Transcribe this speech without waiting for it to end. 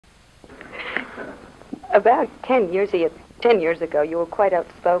About 10 years ago, you were quite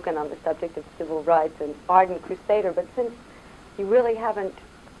outspoken on the subject of civil rights, an ardent crusader, but since you really haven't,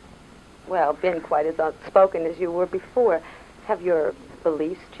 well, been quite as outspoken as you were before, have your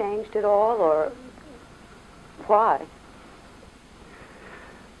beliefs changed at all, or why?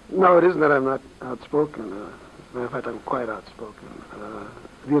 No, it isn't that I'm not outspoken. As a matter of fact, I'm quite outspoken.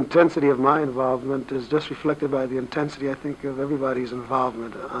 The intensity of my involvement is just reflected by the intensity, I think, of everybody's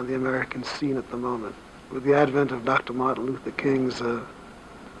involvement on the American scene at the moment. With the advent of Dr. Martin Luther King's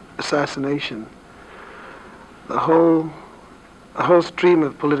assassination, a whole stream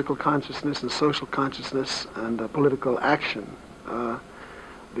of political consciousness and social consciousness and political action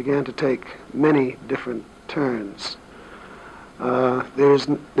began to take many different turns. There's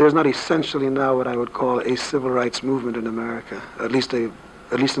not essentially now what I would call a civil rights movement in America, at least in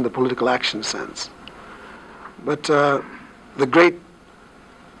the political action sense. But the great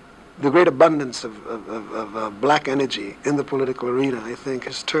abundance of black energy in the political arena, I think,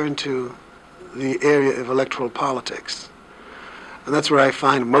 has turned to the area of electoral politics. And that's where I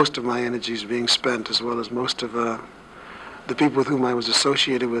find most of my energies being spent, as well as most of the people with whom I was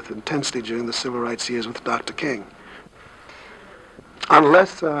associated with intensely during the civil rights years with Dr. King.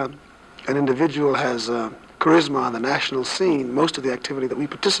 Unless an individual has charisma on the national scene, most of the activity that we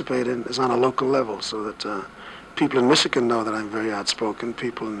participate in is on a local level, so that people in Michigan know that I'm very outspoken,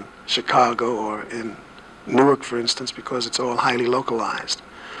 people in Chicago or in Newark, for instance, because it's all highly localized.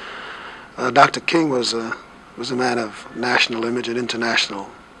 Dr. King was a man of national image and international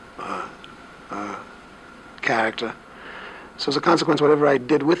character. So as a consequence, whatever I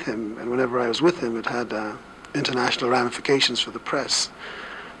did with him and whenever I was with him, it had international ramifications for the press.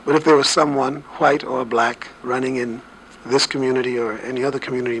 But if there was someone, white or black, running in this community or any other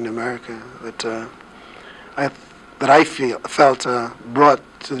community in America that I felt brought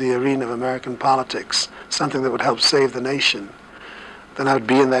to the arena of American politics something that would help save the nation, then I would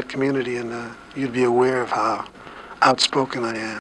be in that community, and you'd be aware of how outspoken I am.